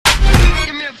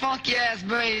that funky ass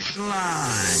bass line.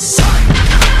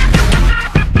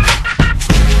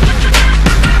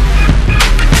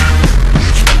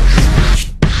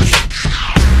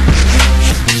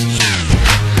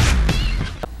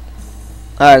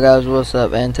 Alright guys, what's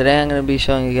up? And today I'm going to be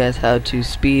showing you guys how to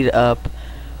speed up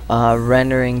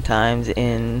rendering times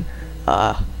in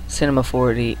Cinema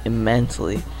 4D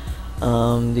immensely.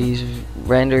 These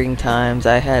rendering times,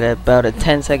 I had about a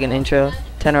 10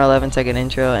 or 11 second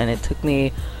intro, and it took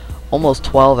me almost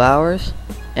 12 hours,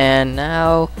 and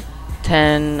now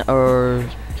 7 or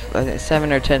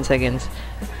 10 seconds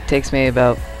takes me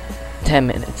about 10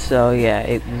 minutes. So yeah,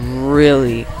 it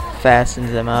really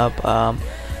fastens them up.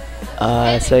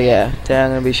 So yeah, today I'm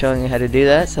going to be showing you how to do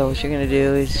that. So what you're going to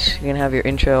do is you're going to have your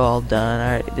intro all done.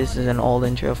 Alright, this is an old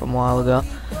intro from a while ago.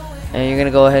 And you're going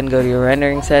to go ahead and go to your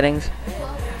rendering settings.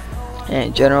 And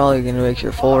in general, you're going to make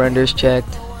sure full render is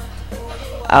checked.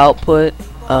 Output,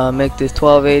 make this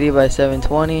 1280 by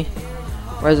 720.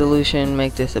 Resolution,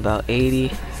 make this about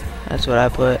 80. That's what I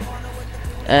put.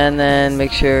 And then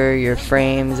make sure your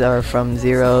frames are from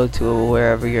 0 to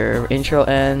wherever your intro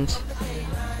ends.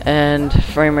 And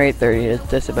frame rate 30.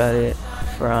 That's about it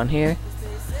for on here.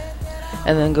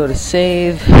 And then go to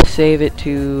save it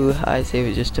to, I save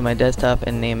it just to my desktop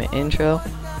and name it intro.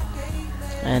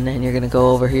 And then you're gonna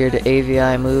go over here to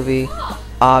AVI movie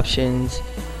options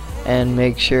and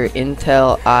make sure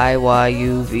Intel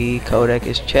IYUV codec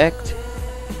is checked,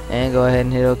 and go ahead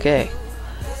and hit OK.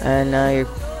 And now you're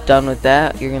done with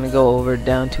that. You're gonna go over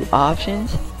down to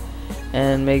options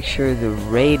and make sure the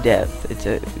ray depth, it's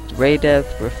ray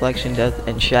depth, reflection depth,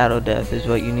 and shadow depth is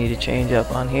what you need to change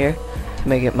up on here to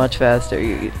make it much faster.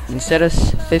 Instead of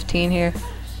 15 here,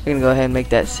 you're gonna go ahead and make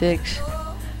that 6.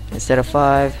 Instead of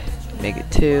 5, make it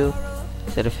 2.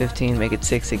 Instead of 15, make it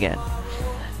 6 again.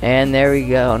 And there we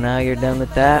go. Now you're done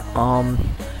with that.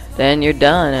 Then you're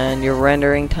done, and your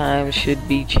rendering time should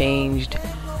be changed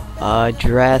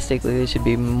drastically. It should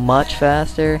be much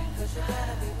faster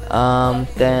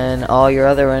than all the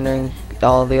other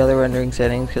rendering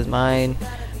settings, because mine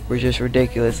were just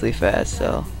ridiculously fast.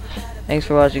 So thanks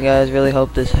for watching, guys. Really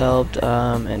hope this helped,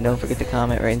 and don't forget to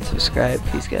comment, rate, and subscribe.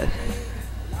 Peace, guys.